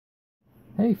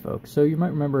Hey folks, so you might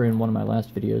remember in one of my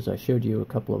last videos I showed you a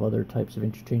couple of other types of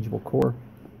interchangeable core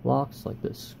locks, like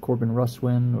this Corbin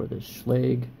Russwin or this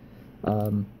Schlage.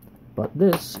 But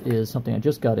this is something I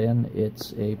just got in.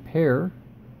 It's a pair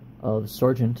of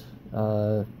Sargent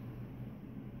large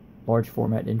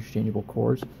format interchangeable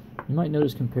cores. You might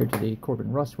notice compared to the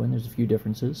Corbin Russwin there's a few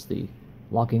differences. The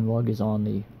locking lug is on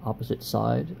the opposite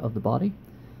side of the body,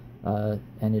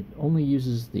 and it only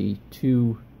uses the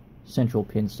two central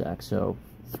pin stacks, so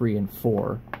 3 and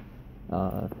 4,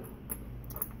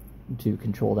 to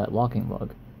control that locking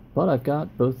lug. But I've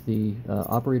got both the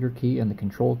operator key and the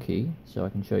control key, so I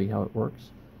can show you how it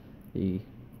works. The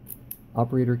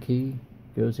operator key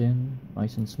goes in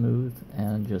nice and smooth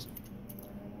and just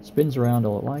spins around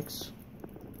all it likes.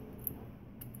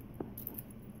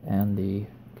 And the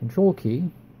control key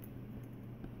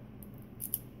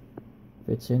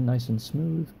fits in nice and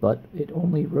smooth, but it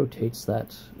only rotates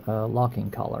that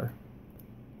locking collar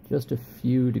just a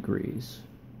few degrees.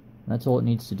 And that's all it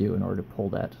needs to do in order to pull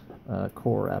that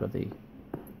core out of the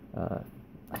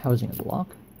housing of the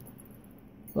lock.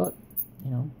 But,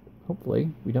 you know, hopefully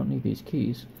we don't need these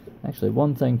keys. Actually,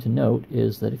 one thing to note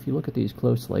is that if you look at these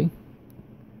closely,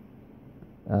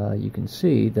 you can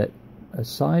see that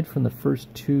aside from the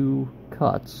first two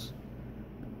cuts,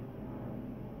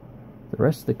 the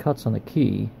rest of the cuts on the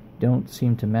key don't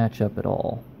seem to match up at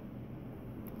all.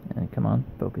 And come on,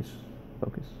 focus,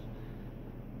 focus.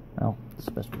 Well, that's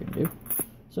the best we can do.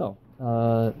 So,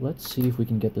 let's see if we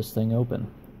can get this thing open.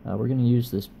 We're going to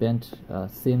use this bent,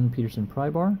 thin Peterson pry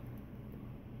bar.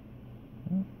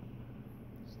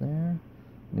 It's there.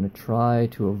 I'm going to try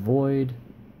to avoid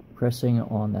pressing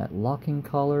on that locking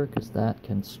collar, because that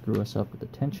can screw us up with the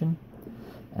tension.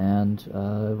 And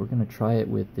we're going to try it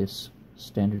with this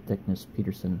standard thickness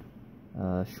Peterson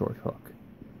short hook.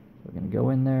 So we're going to go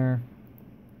in there.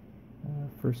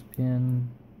 First pin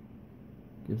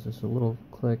gives us a little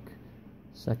click.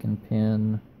 Second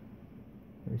pin,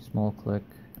 very small click.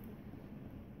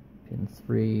 Pin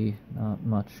 3, not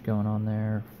much going on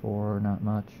there. 4, not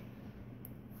much.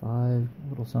 5, a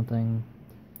little something.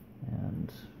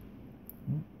 And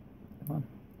come on.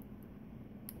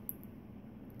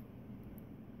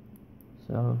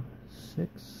 So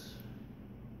 6,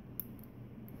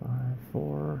 5,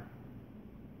 4,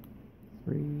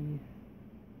 3,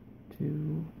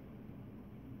 2,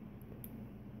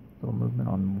 little movement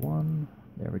on 1,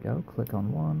 there we go, click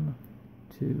on 1,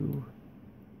 2,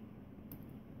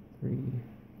 3,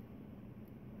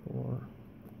 4,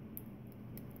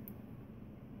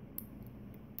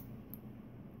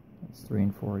 that's 3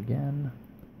 and 4 again,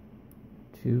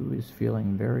 2 is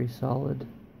feeling very solid,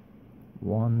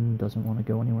 1 doesn't want to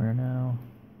go anywhere now.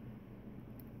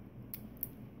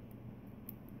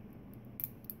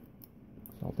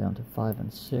 It's all down to 5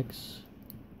 and 6.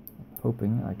 I'm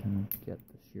hoping I can get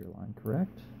the shear line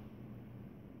correct.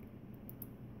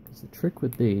 Because the trick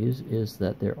with these is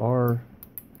that there are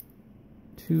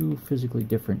two physically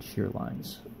different shear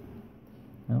lines.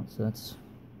 No, so that's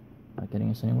not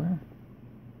getting us anywhere.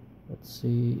 Let's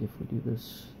see if we do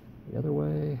this the other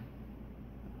way.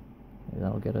 Maybe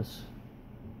that'll get us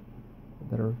a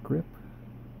better grip.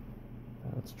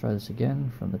 Let's try this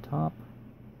again from the top.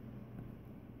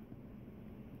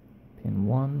 Pin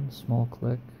 1, small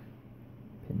click.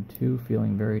 Pin 2,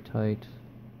 feeling very tight.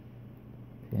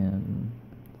 Pin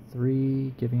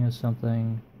 3, giving us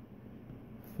something.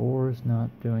 4 is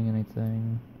not doing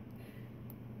anything.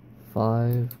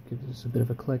 5 gives us a bit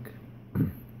of a click.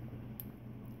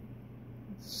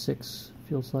 6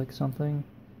 feels like something.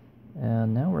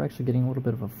 And now we're actually getting a little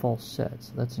bit of a false set,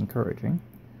 so that's encouraging.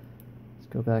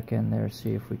 Let's go back in there,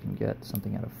 see if we can get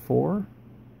something out of 4.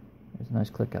 There's a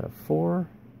nice click out of 4.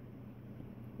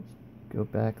 Go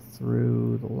back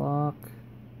through the lock,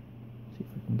 see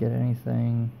if we can get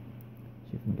anything,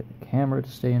 see if we can get the camera to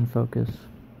stay in focus.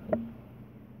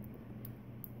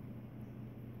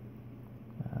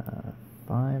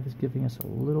 5 is giving us a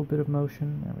little bit of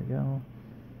motion, there we go.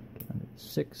 Get under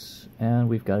 6, and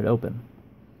we've got it open.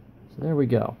 So there we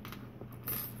go.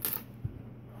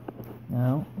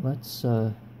 Now, let's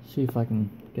see if I can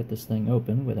get this thing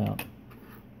open without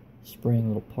spraying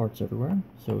little parts everywhere.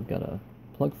 So we've got a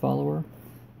plug follower,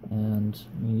 and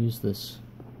I'm going to use this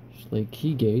Schlage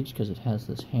key gauge because it has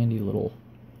this handy little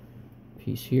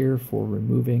piece here for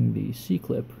removing the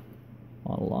C-clip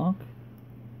on a lock.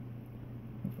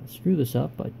 If I screw this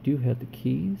up, I do have the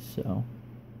keys, so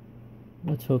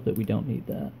let's hope that we don't need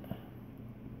that.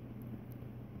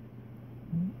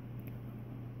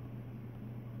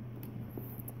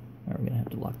 Now we're going to have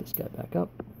to lock this guy back up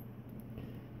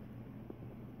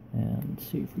and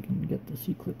see if we can get the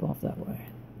C-clip off that way.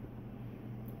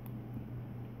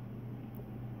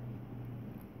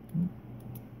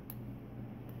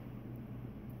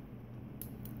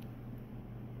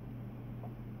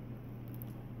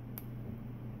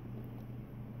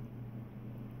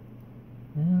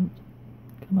 And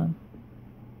come on.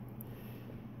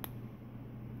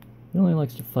 It only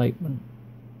likes to fight when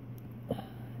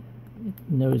it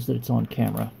knows that it's on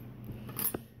camera.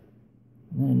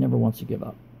 And then it never wants to give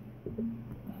up.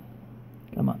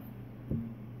 Come on.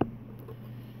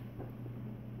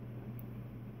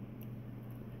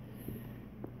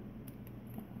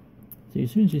 See,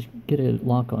 as soon as you get a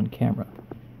lock on camera,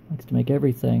 it likes to make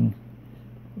everything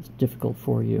as difficult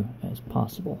for you as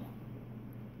possible.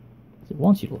 It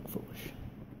wants you to look foolish.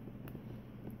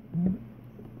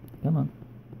 Come on.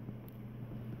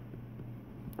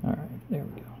 Alright, there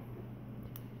we go.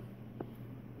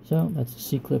 So, that's the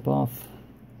C-clip off.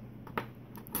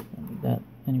 Don't need that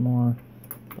anymore.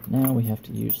 But now we have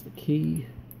to use the key.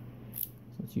 So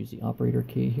let's use the operator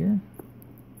key here.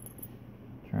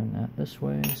 Turn that this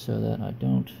way so that I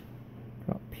don't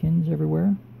drop pins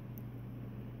everywhere.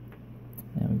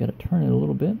 And we've got to turn it a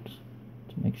little bit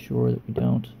to make sure that we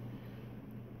don't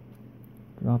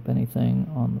drop anything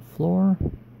on the floor.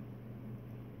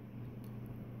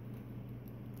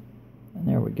 And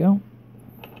there we go.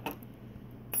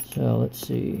 So let's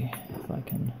see if I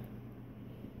can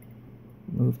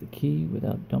move the key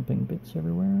without dumping bits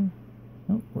everywhere.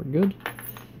 Nope, we're good.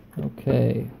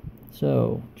 Okay,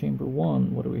 so chamber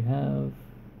 1, what do we have?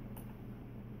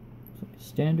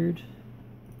 Standard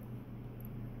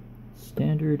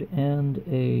and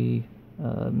a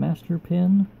master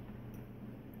pin.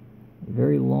 A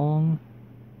very long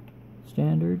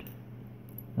standard,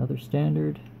 another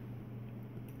standard,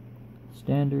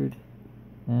 standard,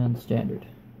 and standard.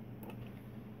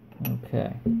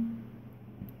 Okay,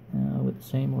 now with the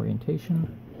same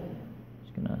orientation,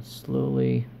 just gonna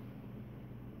slowly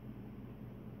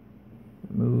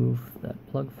remove that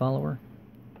plug follower.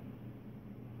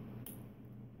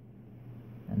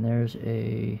 And there's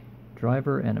a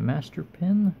driver and a master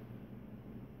pin.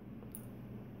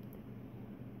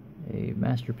 A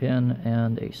master pin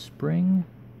and a spring.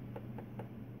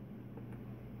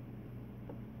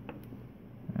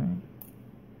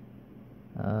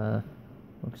 Alright.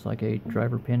 Looks like a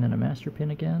driver pin and a master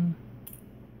pin again.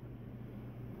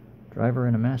 Driver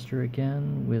and a master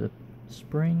again with a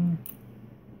spring.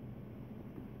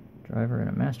 Driver and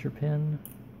a master pin.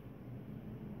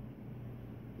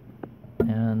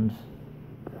 And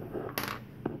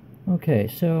okay,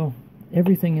 so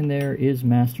everything in there is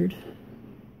mastered.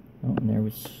 Oh, and there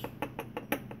was,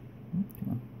 come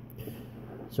on.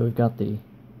 So we've got the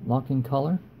locking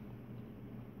collar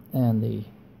and the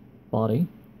body,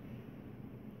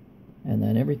 and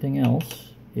then everything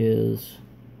else is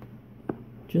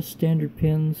just standard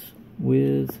pins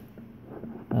with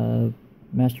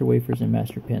master wafers and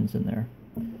master pins in there.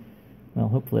 Well,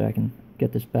 hopefully I can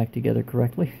get this back together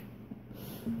correctly.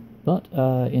 But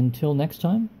until next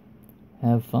time,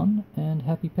 have fun and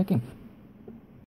happy picking.